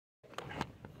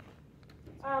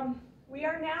We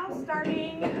are now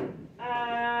starting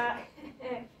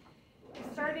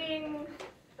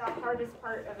the hardest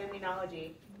part of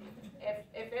immunology.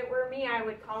 If it were me, I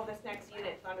would call this next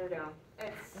unit Thunderdome.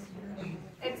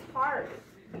 It's hard.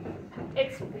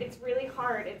 It's really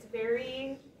hard. It's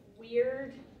very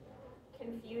weird,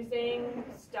 confusing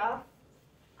stuff.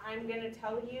 I'm going to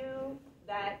tell you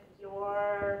that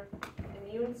your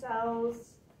immune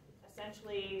cells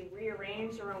essentially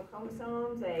rearrange their own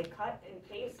chromosomes. They cut and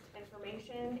paste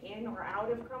information in or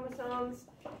out of chromosomes.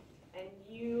 And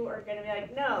you are going to be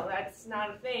like, no, that's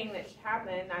not a thing that should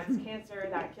happen. That's cancer.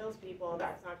 That kills people.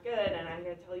 That's not good. And I'm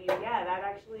going to tell you, yeah, that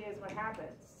actually is what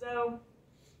happens. So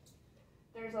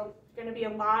there's going to be a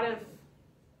lot of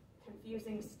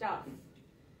confusing stuff.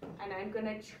 And I'm going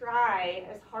to try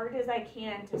as hard as I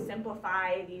can to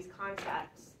simplify these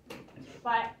concepts.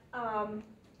 But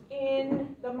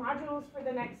in the modules for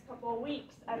the next couple of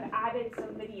weeks, I've added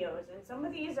some videos. And some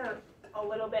of these are a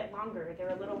little bit longer.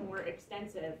 They're a little more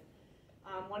extensive.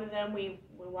 One of them, we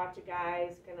watch a guy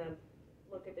who's going to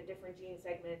look at the different gene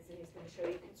segments, and he's going to show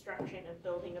you construction of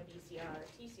building a BCR or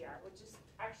TCR, which is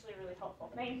actually a really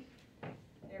helpful thing.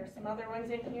 There are some other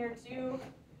ones in here, too,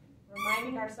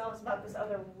 reminding ourselves about this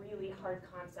other really hard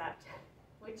concept,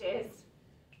 which is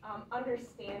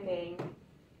understanding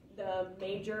the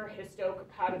major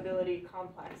histocompatibility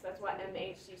complex. That's what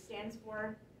MHC stands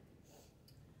for.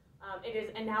 It is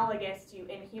analogous to,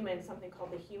 in humans, something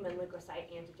called the human leukocyte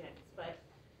antigens. But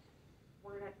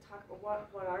we're going to talk about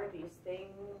what are these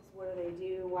things, what do they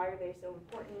do, why are they so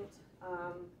important,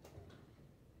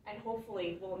 and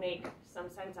hopefully we'll make some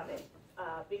sense of it.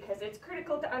 Because it's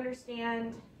critical to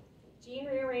understand gene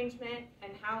rearrangement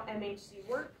and how MHC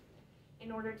work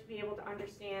in order to be able to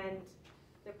understand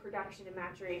the production and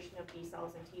maturation of B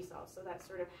cells and T cells. So that's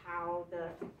sort of how the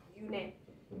unit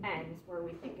ends, where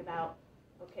we think about,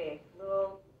 okay,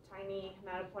 little tiny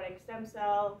hematopoietic stem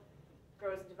cell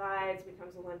grows and divides,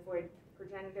 becomes a lymphoid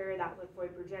progenitor. That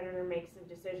lymphoid progenitor makes some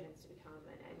decisions to become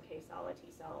an NK cell, a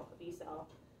T cell, a B cell.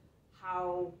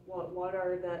 What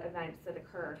are the events that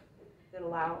occur that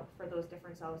allow for those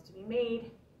different cells to be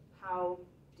made? How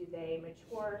do they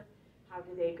mature? How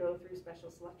do they go through special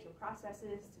selection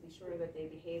processes to be sure that they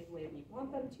behave the way we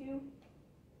want them to?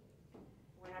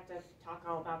 We're going to have to talk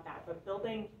all about that. But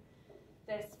building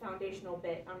this foundational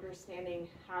bit, understanding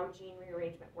how gene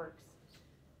rearrangement works,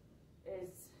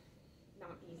 is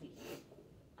not easy.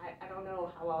 I don't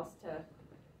know how else to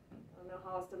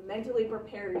mentally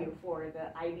prepare you for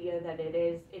the idea that it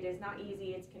is not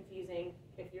easy, it's confusing.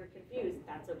 If you're confused,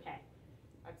 that's okay.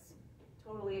 That's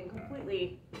totally and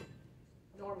completely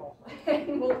normal.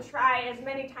 And we'll try as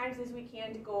many times as we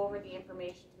can to go over the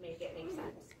information to make it make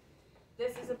sense.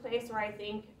 This is a place where I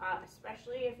think,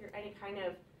 especially if you're any kind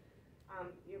of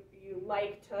you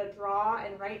like to draw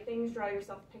and write things, draw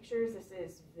yourself pictures, this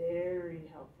is very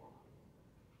helpful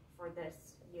for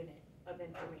this unit of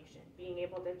information. Being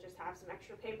able to just have some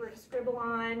extra paper to scribble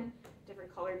on,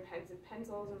 different colored pens and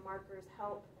pencils and markers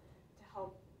help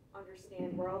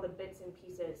understand where all the bits and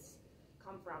pieces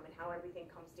come from and how everything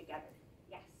comes together.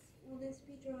 Yes? Will this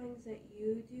be drawings that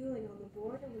you do, like on the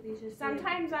board, or will these just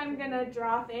Sometimes I'm going to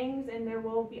draw things, and there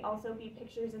will also be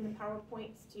pictures in the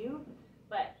PowerPoints too.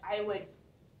 But I would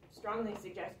strongly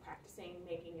suggest practicing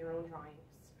making your own drawings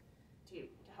to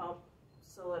help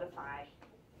solidify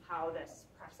how this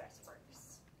process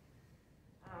works.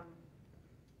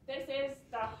 This is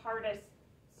the hardest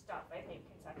stuff, I think,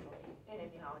 conceptually in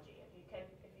immunology. If you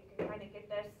can kind of get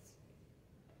this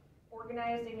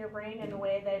organized in your brain in a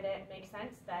way that it makes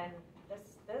sense, then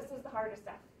this is the hardest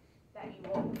stuff that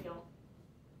you'll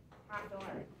have to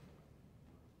learn.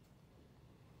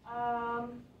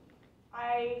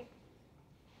 I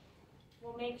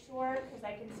will make sure, because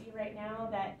I can see right now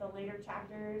that the later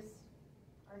chapters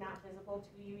are not visible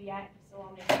to you yet, so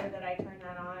I'll make sure that I turn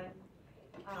that on.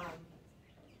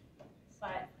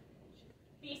 But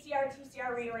BCR,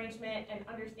 TCR rearrangement, and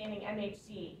understanding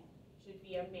MHC should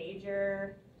be a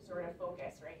major sort of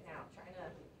focus right now,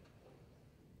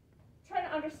 trying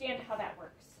to understand how that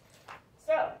works.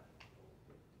 So,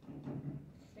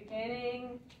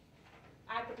 beginning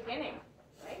at the beginning,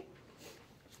 right?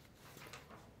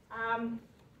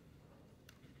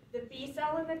 The B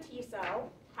cell and the T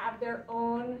cell have their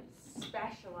own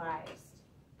specialized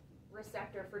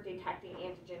receptor for detecting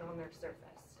antigen on their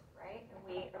surface, right?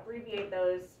 And we abbreviate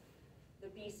those, the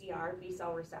BCR, B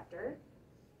cell receptor,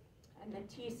 and the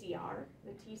TCR,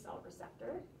 the T cell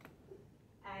receptor.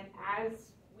 And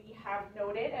as we have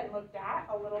noted and looked at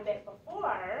a little bit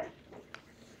before,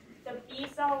 the B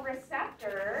cell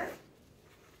receptor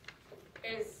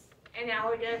is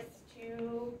analogous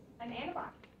to an antibody.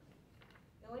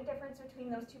 The only difference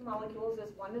between those two molecules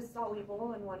is one is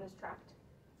soluble and one is trapped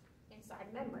inside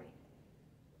a membrane.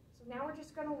 So now we're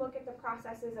just going to look at the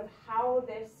processes of how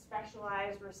this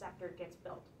specialized receptor gets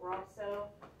built. We're also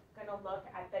going to look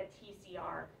at the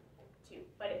TCR too.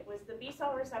 But it was the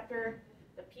B-cell receptor,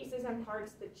 the pieces and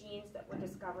parts, the genes that were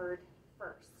discovered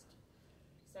first.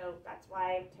 So that's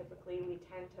why typically we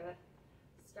tend to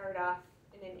start off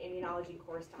in an immunology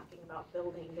course talking about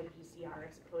building the BCR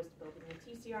as opposed to building the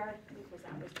TCR, because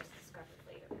that was just discovered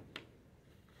later.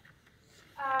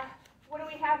 What do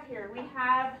we have here? We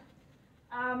have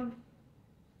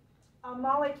a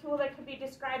molecule that could be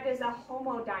described as a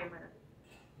homodimer,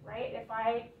 right? If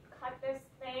I cut this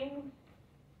thing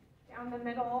down the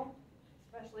middle,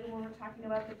 especially when we're talking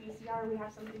about the BCR, we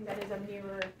have something that is a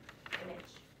mirror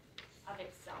image of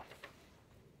itself.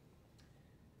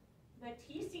 The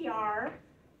TCR,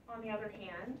 on the other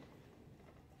hand,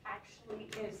 actually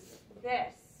is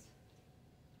this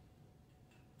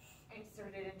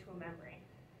inserted into a membrane.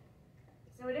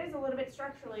 So it is a little bit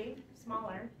structurally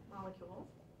smaller molecule,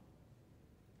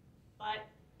 but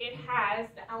it has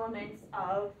the elements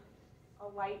of a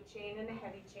light chain and a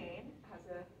heavy chain. It has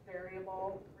a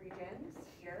variable regions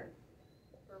here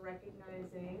for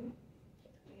recognizing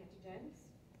antigens,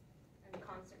 and a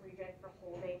constant region for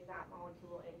holding that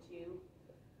molecule into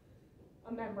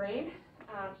a membrane.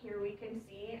 Here we can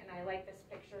see, and I like this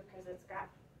picture because it's got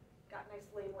nice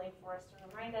labeling for us to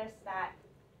remind us that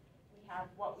we have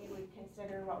what we would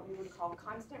consider what we would call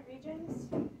constant regions.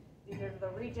 These are the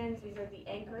regions, these are the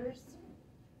anchors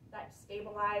that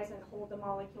stabilize and hold the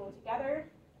molecule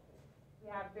together. We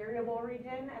have variable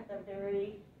region at the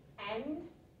very end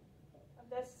of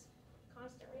this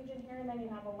constant region here, and then you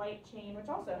have a light chain, which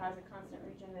also has a constant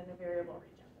region and a variable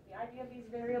region. But the idea of these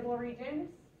variable regions,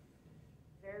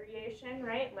 variation,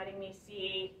 right, letting me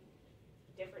see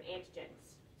different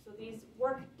antigens. So these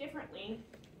work differently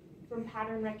from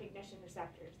pattern recognition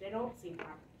receptors. They don't see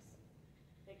patterns.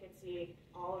 They can see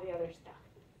all of the other stuff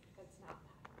that's not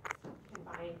patterns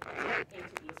combined into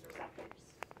these receptors.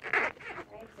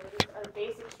 Right? So these are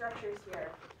basic structures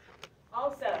here.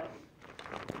 Also,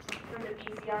 from the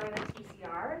BCR and the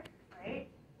TCR, right,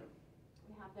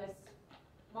 we have this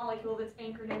molecule that's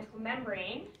anchored into a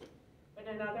membrane, but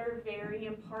another very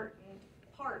important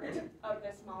part of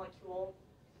this molecule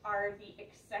are the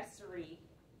accessory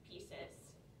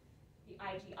pieces. The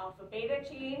Ig alpha beta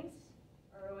chains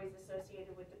are always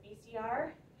associated with the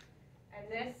BCR,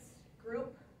 and this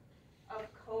group of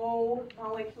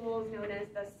co-molecules known as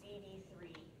the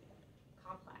CD3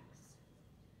 complex.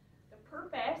 The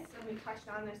purpose, and we touched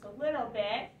on this a little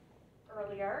bit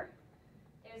earlier,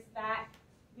 is that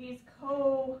these I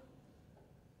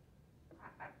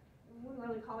wouldn't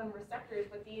really call them receptors,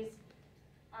 but these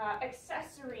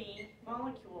accessory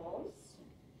molecules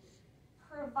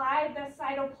provide the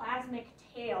cytoplasmic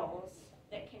tails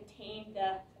that contain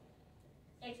the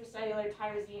intracellular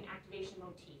tyrosine activation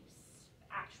motifs,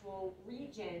 actual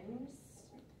regions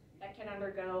that can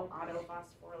undergo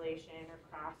autophosphorylation or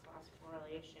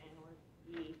cross-phosphorylation or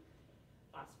be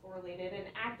phosphorylated and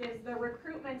act as the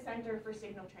recruitment center for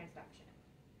signal transduction.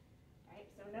 Right?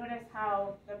 So notice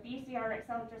how the BCR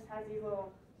itself just has these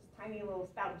tiny little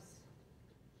stubs.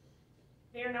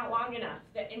 They are not long enough.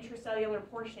 The intracellular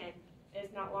portion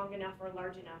is not long enough or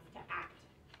large enough to act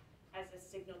as a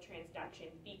signal transduction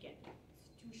beacon.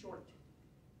 It's too short.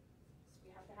 So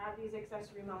we have to have these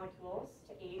accessory molecules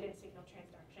to aid in signal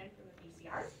transduction from the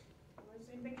BCR. And the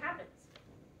same thing happens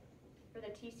for the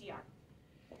TCR.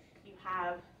 You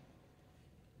have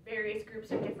various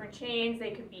groups of different chains.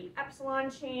 They could be epsilon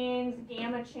chains,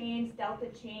 gamma chains, delta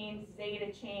chains,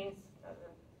 zeta chains,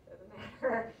 doesn't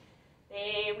matter.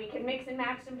 We can mix and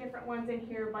match some different ones in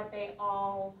here, but they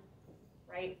all,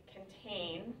 right,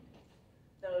 contain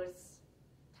those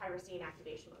tyrosine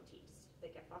activation motifs. They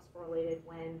get phosphorylated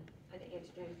when an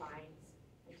antigen binds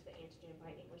into the antigen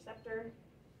binding receptor.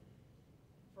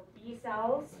 For B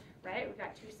cells, right, we've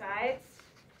got two sides.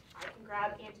 I can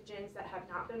grab antigens that have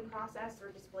not been processed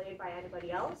or displayed by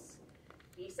anybody else.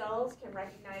 B cells can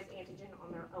recognize antigen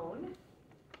on their own.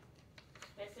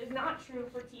 This is not true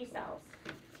for T cells.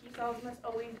 T cells must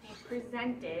always be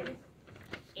presented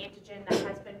antigen that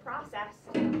has been processed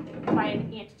by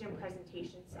an antigen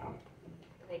presentation cell.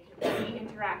 And they can only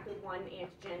interact with one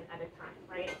antigen at a time,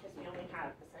 right? Because we only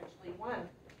have essentially one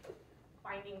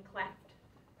binding cleft,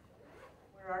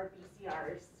 where our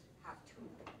BCRs have two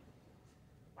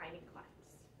binding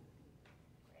clefts.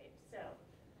 Right? So,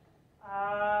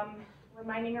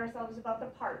 reminding ourselves about the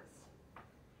parts.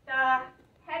 The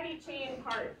heavy chain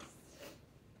parts.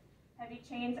 Heavy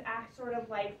chains act sort of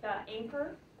like the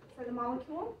anchor for the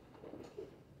molecule.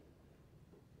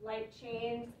 Light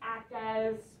chains act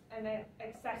as an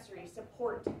accessory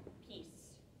support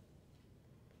piece.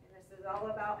 And this is all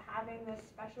about having this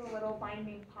special little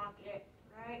binding pocket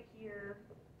right here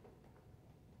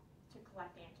to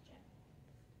collect antigen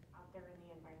out there in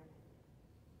the environment.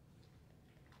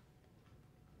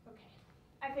 Okay,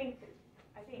 I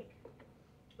think,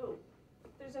 ooh,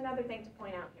 there's another thing to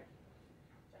point out here,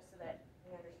 just so that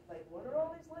you understand, like, what are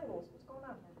all these labels? What's going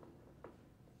on here?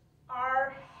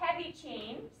 Our heavy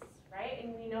chains, right,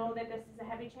 and we know that this is a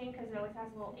heavy chain because it always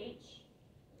has a little H.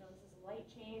 You know, this is a light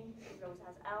chain because it always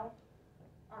has L.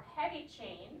 Our heavy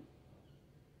chain,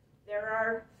 there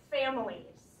are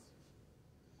families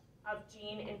of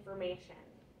gene information.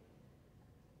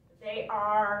 They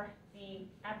are the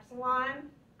epsilon,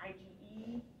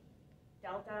 IgE,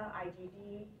 delta,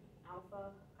 IgD,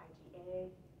 alpha, IgA,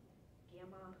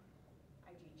 gamma,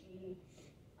 IgG,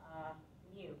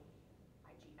 mu,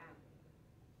 IgM.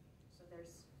 So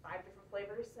there's 5 different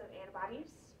flavors of antibodies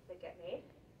that get made.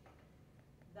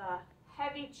 The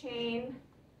heavy chain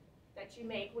that you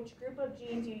make, which group of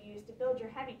genes you use to build your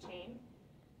heavy chain,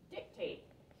 dictate.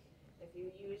 If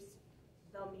you use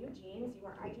the mu genes, you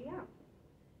are IgM.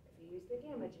 If you use the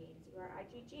gamma genes, you are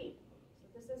IgG. So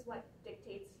this is what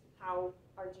dictates how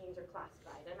our genes are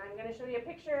classified. And I'm going to show you a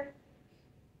picture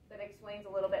that explains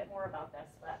a little bit more about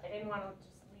this, but I didn't want to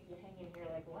just leave you hanging here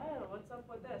like, whoa, what's up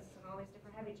with this and all these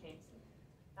different heavy chains.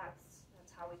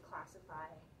 That's how we classify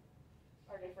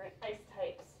our different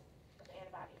isotypes of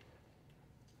antibody.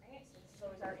 Right, so this is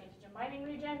always our antigen binding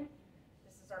region.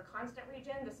 This is our constant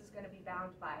region. This is going to be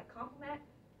bound by complement.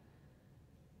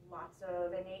 Lots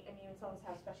of innate immune cells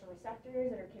have special receptors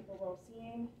that are capable of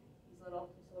seeing these little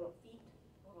feet,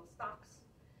 little stalks,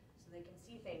 so they can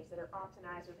see things that are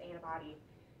optimized with antibody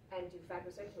and do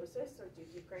phagocytosis or do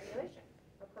degranulation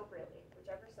appropriately.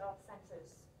 Whichever cell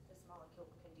senses this molecule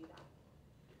can do that.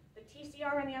 The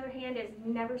TCR, on the other hand, is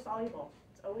never soluble.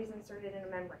 It's always inserted in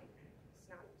a membrane.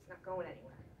 It's not going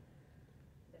anywhere.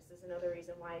 This is another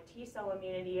reason why T-cell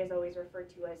immunity is always referred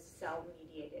to as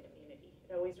cell-mediated immunity.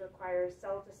 It always requires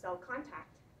cell-to-cell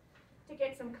contact to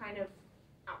get some kind of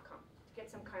outcome, to get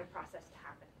some kind of process to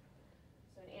happen.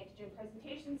 So an antigen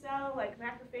presentation cell like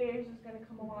macrophage is going to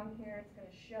come along here. It's going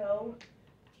to show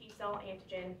T-cell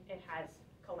antigen it has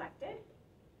collected,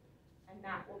 and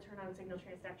that will turn on signal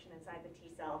transduction inside the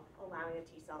T-cell, allowing the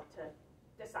T-cell to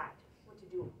decide what to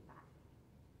do with that.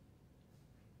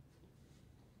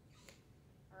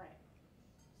 All right.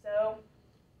 So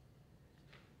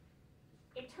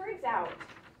it turns out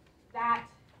that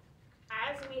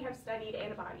as we have studied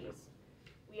antibodies,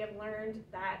 we have learned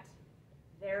that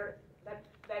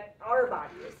our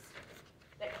bodies,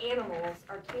 that animals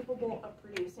are capable of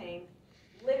producing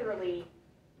literally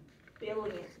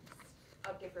billions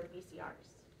of different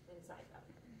BCRs inside them.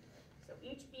 So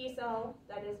each B cell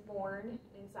that is born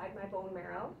inside my bone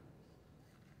marrow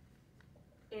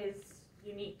is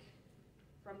unique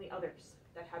from the others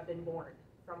that have been born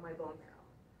from my bone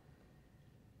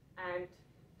marrow. And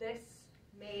this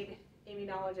made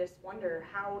immunologists wonder,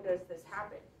 how does this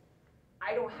happen?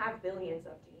 I don't have billions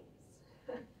of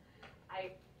genes.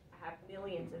 I have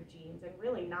millions of genes, and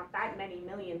really not that many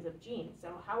millions of genes.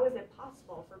 So how is it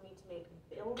possible for me to make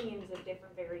billions of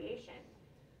different variations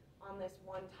on this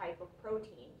one type of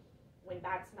protein when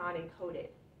that's not encoded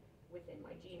within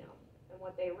my genome? And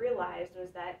what they realized was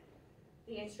that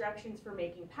the instructions for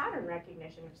making pattern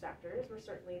recognition receptors were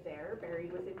certainly there,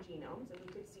 buried within genomes, and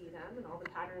we could see them, and all the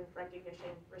pattern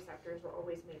recognition receptors were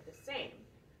always made the same.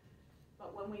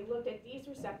 But when we looked at these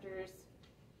receptors,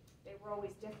 they were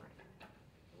always different.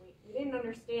 We didn't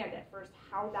understand at first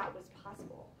how that was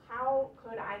possible. How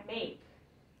could I make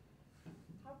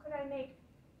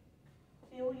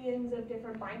billions of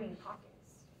different binding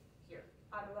pockets here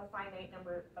out of a finite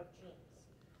number of genes?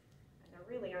 And there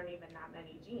really aren't even that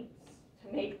many genes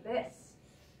to make this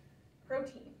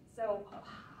protein. So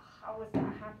how was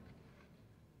that happening?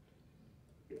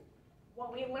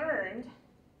 What we learned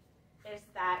is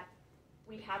that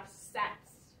we have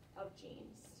sets of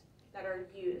genes that are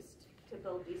used to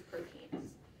build these proteins.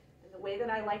 And the way that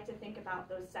I like to think about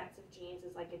those sets of genes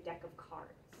is like a deck of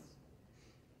cards.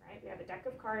 Right? We have a deck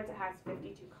of cards that has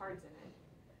 52 cards in it.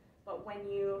 But when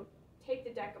you take the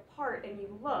deck apart and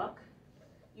you look,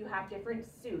 you have different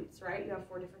suits, right? You have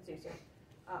 4 different suits here.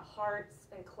 Hearts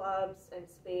and clubs and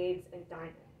spades and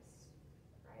diamonds,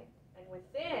 right? And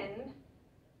within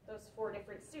those 4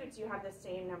 different suits, you have the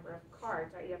same number of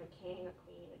cards, right? You have a king, a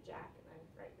queen, a jack, and then,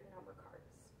 right, your number cards.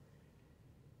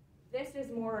 This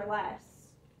is more or less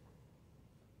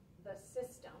the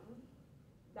system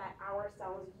that our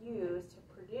cells use to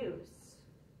produce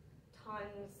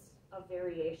tons of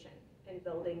variation in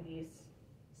building these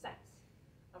sets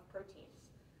of proteins.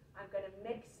 I'm going to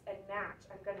mix and match.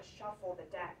 I'm going to shuffle the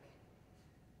deck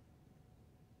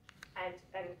and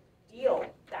deal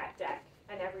that deck,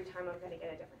 and every time I'm going to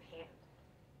get a different hand.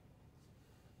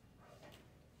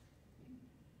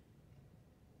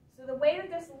 So the way that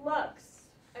this looks,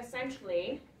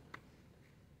 essentially,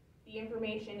 the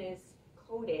information is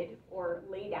coded or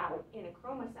laid out in a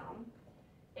chromosome,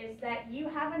 is that you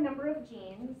have a number of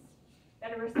genes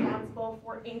that are responsible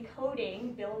for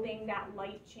encoding, building that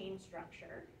light chain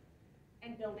structure,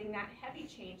 and building that heavy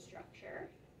chain structure.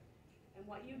 And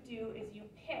what you do is you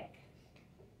pick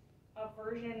a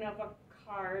version of a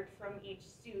card from each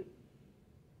suit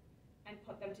and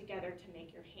put them together to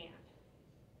make your hand.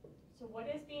 So what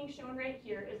is being shown right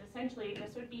here is essentially,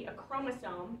 this would be a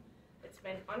chromosome that's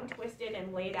been untwisted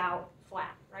and laid out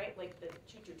flat, right? Like the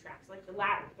choo-choo tracks, like the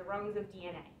ladder, the rungs of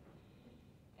DNA.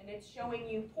 And it's showing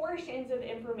you portions of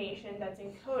information that's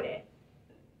encoded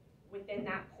within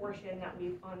that portion that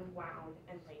we've unwound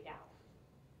and laid out.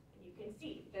 And you can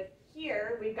see that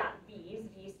here we've got V's.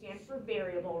 V stands for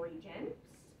variable regions.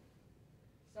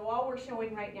 So all we're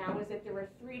showing right now is that there are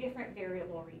 3 different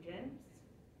variable regions.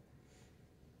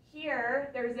 Here,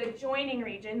 there's a joining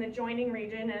region. The joining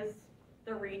region is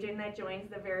the region that joins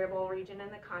the variable region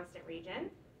and the constant region.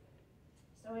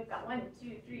 So we've got 1,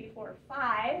 2, 3, 4,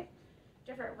 5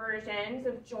 different versions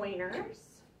of joiners.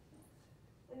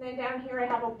 And then down here I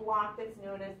have a block that's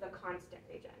known as the constant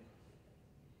region.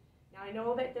 Now I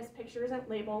know that this picture isn't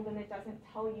labeled and it doesn't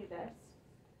tell you this,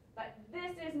 but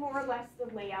this is more or less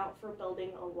the layout for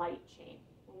building a light chain.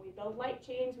 When we build light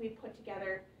chains, we put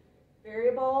together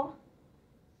variable,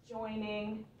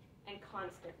 joining, and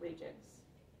constant regions.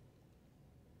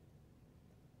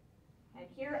 And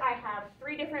here I have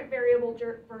 3 different variable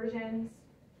versions,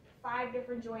 5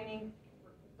 different joining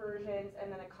versions,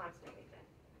 and then a constant region.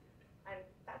 And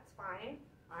that's fine.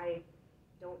 I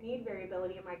don't need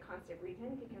variability in my constant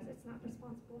region because it's not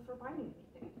responsible for binding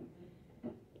anything.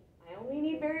 I only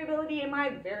need variability in my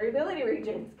variability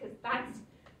regions because that's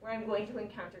where I'm going to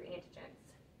encounter antigens.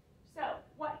 So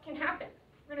what can happen?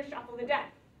 We're going to shuffle the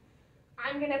deck.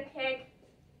 I'm going to pick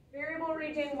variable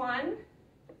region 1,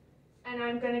 and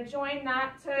I'm going to join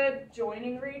that to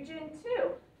joining region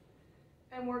 2.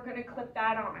 And we're going to clip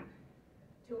that on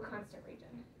to a constant region.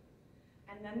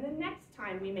 And then the next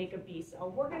time we make a B cell,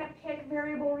 we're going to pick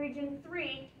variable region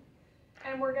 3,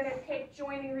 and we're going to pick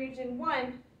joining region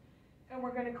 1, and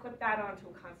we're going to clip that onto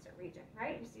a constant region,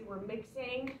 right? You see, we're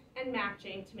mixing and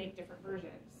matching to make different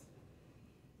versions.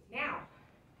 Now,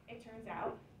 it turns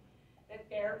out that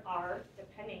there are,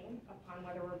 depending upon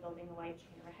whether we're building a light chain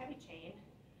or a heavy chain,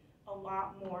 a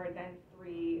lot more than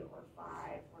 3 or 5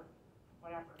 or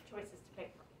whatever choices to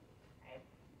pick from. Okay?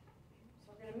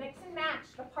 So we're going to mix and match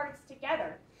the parts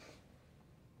together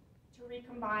to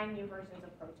recombine new versions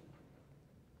of protein.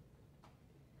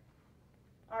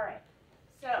 All right,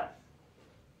 so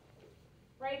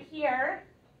right here,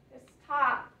 this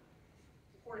top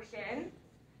portion,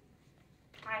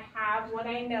 I have what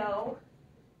I know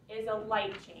is a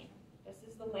light chain. This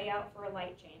is the layout for a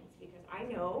light chain because I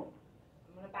know,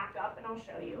 I'm going to back up and I'll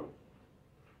show you,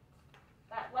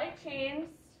 that light chains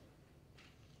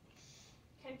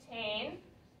contain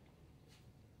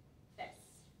this,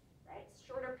 right?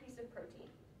 Shorter piece of protein.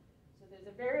 So there's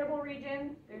a variable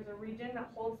region, there's a region that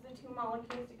holds the 2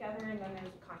 molecules together, and then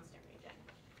there's a constant region.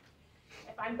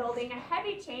 If I'm building a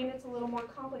heavy chain, it's a little more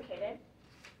complicated.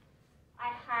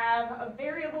 I have a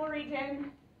variable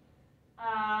region,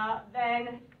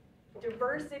 then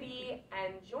diversity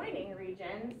and joining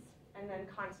regions, and then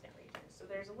constant regions. So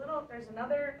there's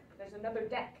another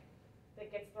deck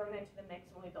that gets thrown into the mix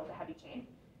when we build a heavy chain.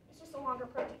 It's just a longer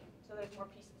protein, so there's more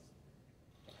pieces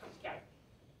that come together.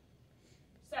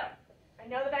 So I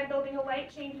know that I'm building a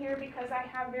light chain here because I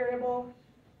have variable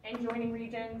and joining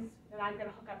regions that I'm going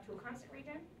to hook up to a constant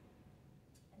region.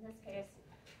 In this case,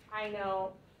 I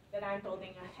know that I'm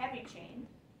building a heavy chain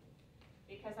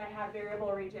because I have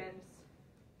variable regions,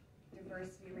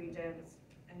 diversity regions,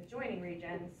 and joining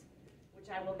regions, which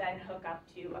I will then hook up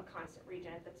to a constant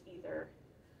region that's either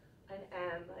an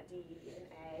M, a D, an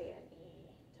A, an E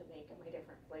to make my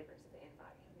different flavors of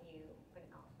antibody, a mu, an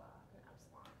alpha, an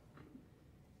epsilon.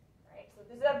 Right, so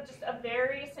this is just a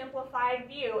very simplified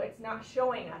view. It's not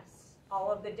showing us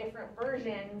all of the different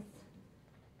versions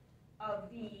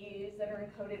of these that are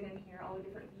encoded in here, all the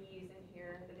different V's in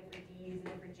here, the different D's and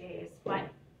different J's, but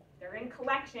they're in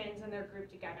collections and they're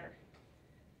grouped together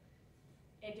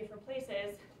in different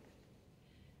places,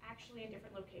 actually in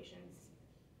different locations,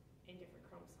 in different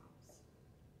chromosomes.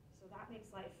 So that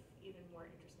makes life even more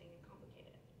interesting and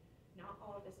complicated. not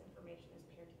all of this information is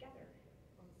paired together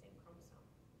on the same chromosome.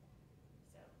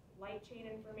 So light chain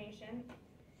information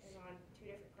is on 2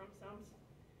 different chromosomes.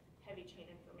 Heavy chain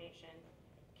information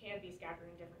can be scattered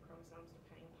in different chromosomes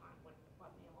depending upon what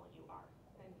mammal you are.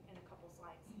 And in a couple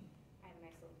slides, I have a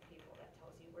nice little table that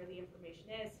tells you where the information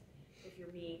is, if you're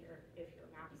me or if you're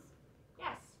a mouse.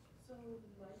 Yes? So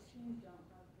the light chains don't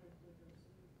have diversity?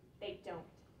 They don't,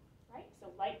 right?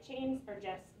 So light chains are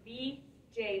just V,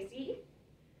 J, Z.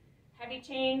 Heavy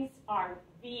chains are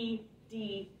V,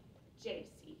 D, J,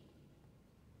 C.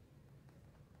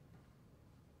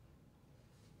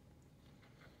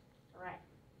 All right.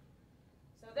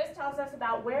 So this tells us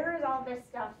about where is all this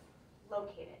stuff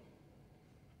located.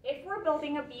 If we're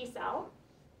building a B cell,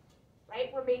 right,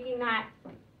 we're making that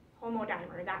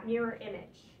homodimer, that mirror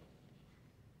image.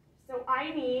 So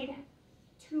I need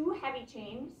 2 heavy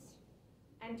chains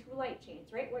and 2 light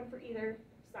chains, right? One for either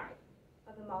side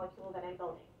of the molecule that I'm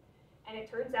building. And it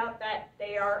turns out that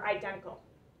they are identical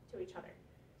to each other.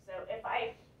 So if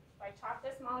I chop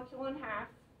this molecule in half,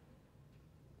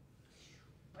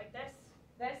 like this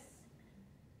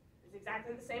is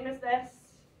exactly the same as this,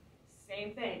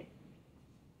 same thing.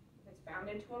 It's bound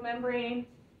into a membrane,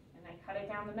 and I cut it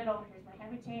down the middle. Here's my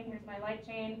heavy chain, here's my light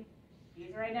chain.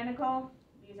 These are identical,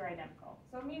 these are identical.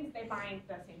 So it means they bind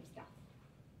the same stuff.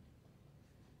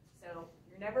 So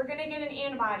you're never going to get an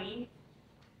antibody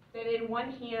that in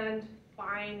one hand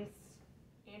binds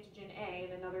antigen A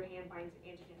and another hand binds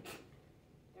antigen B.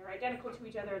 They're identical to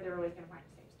each other, they're always going to bind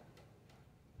the same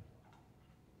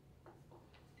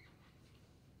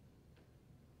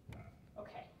stuff.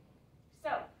 Okay,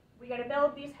 so we got to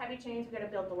build these heavy chains, we got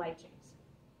to build the light chains.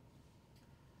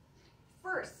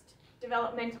 First,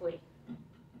 developmentally,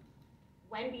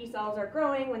 when B cells are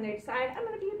growing, when they decide, I'm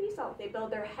going to be a B cell, they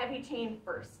build their heavy chain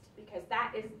first because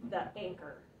that is the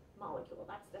anchor molecule.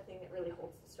 That's the thing that really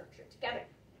holds the structure together.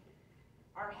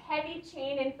 Our heavy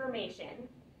chain information,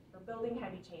 for building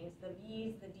heavy chains, the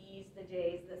V's, the D's, the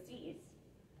J's, the C's,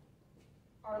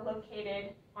 are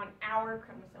located on our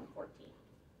chromosome 14.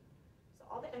 So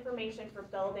all the information for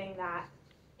building that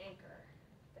anchor,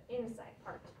 the inside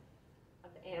part of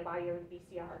the antibody or the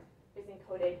BCR, is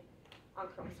encoded on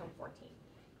chromosome 14.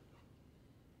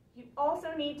 You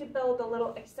also need to build a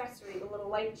little accessory, the little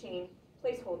light chain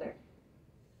placeholder.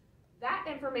 That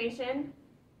information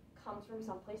comes from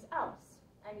someplace else,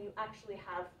 and you actually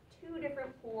have 2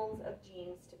 different pools of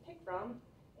genes to pick from.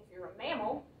 If you're a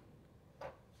mammal,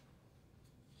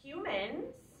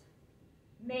 humans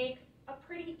make a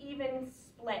pretty even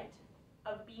split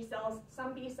of B cells.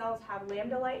 Some B cells have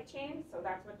lambda light chains, so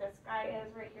that's what this guy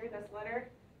is right here, this letter.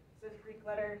 This Greek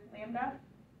letter lambda.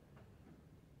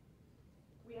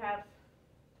 We have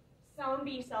some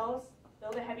B cells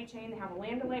build a heavy chain, they have a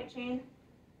lambda light chain.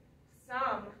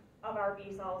 Some of our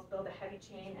B cells build a heavy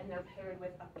chain and they're paired with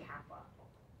a kappa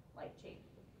light chain.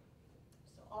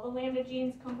 So all the lambda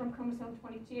genes come from chromosome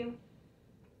 22,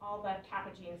 all the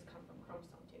kappa genes come from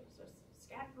chromosome 2. So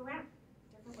scattered around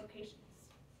different locations.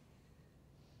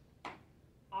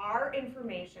 Our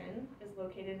information is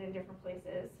located in different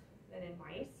places than in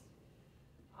mice.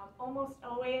 Almost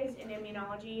always in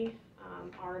immunology,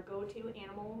 our go-to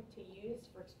animal to use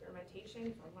for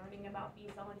experimentation, for learning about B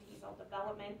cell and T cell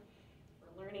development,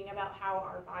 for learning about how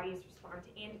our bodies respond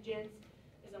to antigens,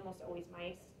 is almost always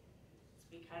mice.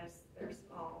 It's because they're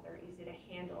small, they're easy to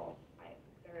handle,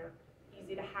 they're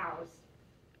easy to house,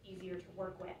 easier to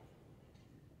work with.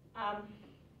 I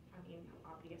mean,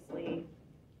 obviously,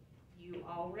 you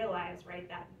all realize, right,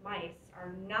 that mice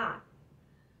are not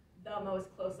the most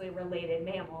closely related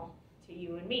mammal to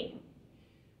you and me,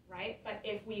 right? But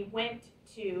if we went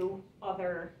to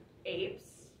other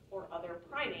apes or other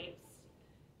primates,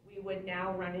 we would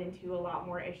now run into a lot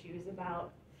more issues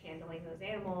about handling those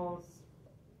animals,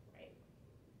 right?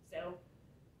 So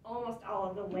almost all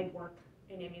of the legwork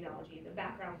in immunology, the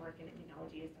background work in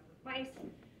immunology is done with mice,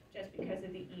 just because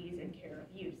of the ease and care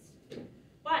of use.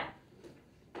 But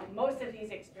most of these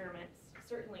experiments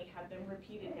certainly have been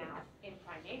repeated now in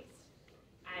primates,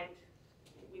 and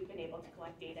we've been able to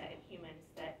collect data in humans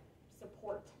that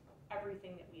support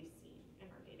everything that we've seen in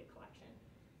our data collection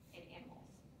in animals.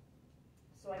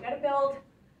 So I got to build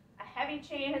a heavy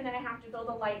chain, and then I have to build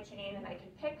a light chain, and I can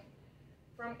pick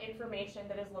from information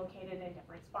that is located in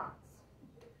different spots.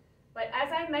 But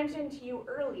as I mentioned to you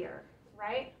earlier,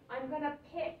 right, I'm going to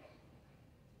pick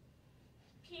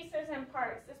pieces and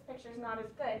parts. This picture's not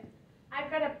as good. I've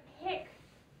got to pick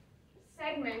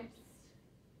segments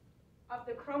of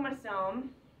the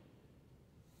chromosome,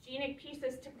 genic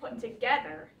pieces to put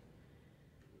together.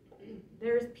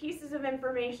 There's pieces of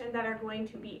information that are going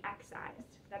to be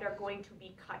excised, that are going to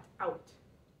be cut out.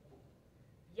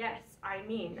 Yes, I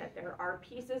mean that there are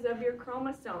pieces of your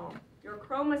chromosome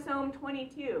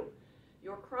 22,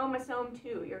 your chromosome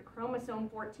 2, your chromosome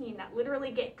 14 that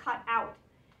literally get cut out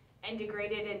and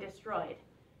degraded and destroyed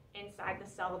inside the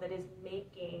cell that is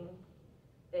making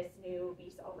this new B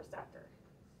cell receptor.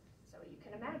 So you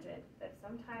can imagine that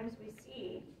sometimes we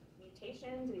see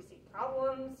mutations, we see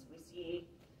problems, we see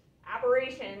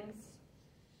aberrations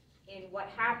in what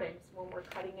happens when we're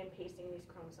cutting and pasting these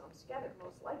chromosomes together.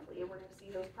 Most likely, we're going to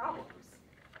see those problems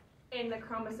in the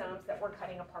chromosomes that we're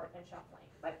cutting apart and shuffling,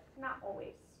 but not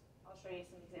always. I'll show you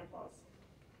some examples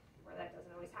where that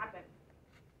doesn't always happen.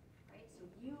 Right? So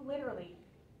you literally,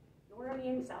 your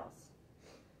immune cells,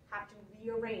 have to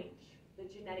rearrange the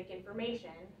genetic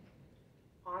information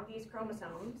on these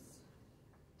chromosomes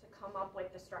to come up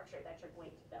with the structure that you're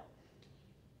going to build.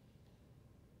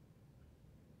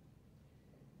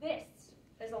 This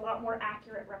is a lot more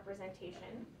accurate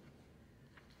representation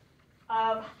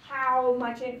of how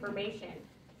much information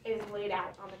is laid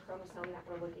out on the chromosome that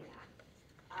we're looking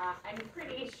at. I'm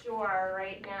pretty sure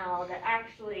right now that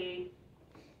actually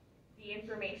the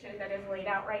information that is laid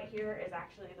out right here is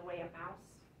actually the way a mouse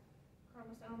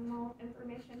chromosomal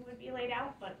information would be laid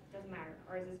out, but it doesn't matter.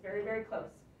 Ours is very, very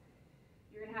close.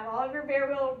 You're going to have all of your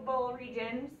variable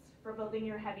regions for building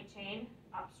your heavy chain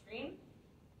upstream.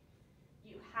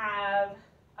 You have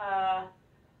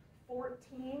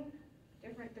 14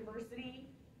 different diversity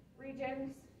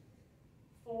regions,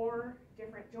 4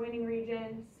 different joining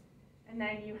regions, and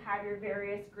then you have your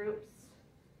various groups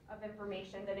of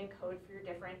information that encode for your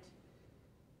different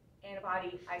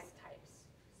antibody isotypes.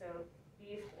 So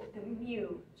these hold the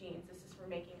mu genes. This is for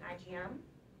making IgM.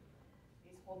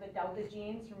 These hold the delta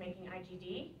genes for making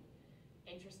IgD.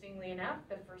 Interestingly enough,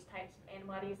 the first types of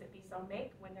antibodies that B cells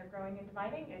make when they're growing and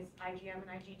dividing is IgM and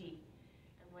IgD.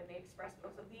 And when they express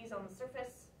both of these on the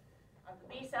surface of the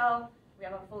B cell, we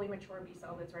have a fully mature B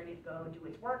cell that's ready to go and do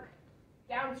its work.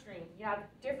 Downstream, you have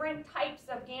different types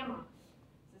of gamma.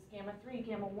 This is gamma 3,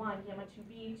 gamma 1, gamma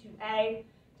 2b, 2a.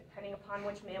 Depending upon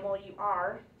which mammal you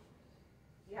are,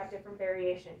 you have different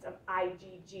variations of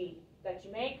IgG that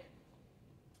you make.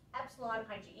 Epsilon,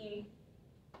 IgE,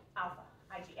 alpha,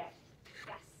 IgA.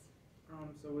 Yes?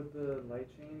 So would the light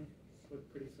chain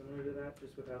look pretty similar to that,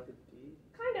 just without the D?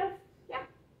 Kind of, yeah.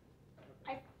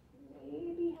 I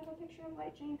maybe have a picture of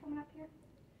light chain coming up here.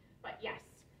 But yes,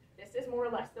 this is more or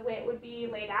less the way it would be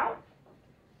laid out.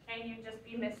 And you'd just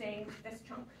be missing this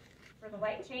chunk for the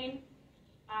light chain.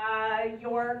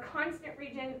 Your constant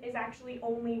region is actually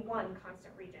only one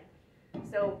constant region.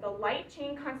 So the light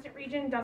chain constant region doesn't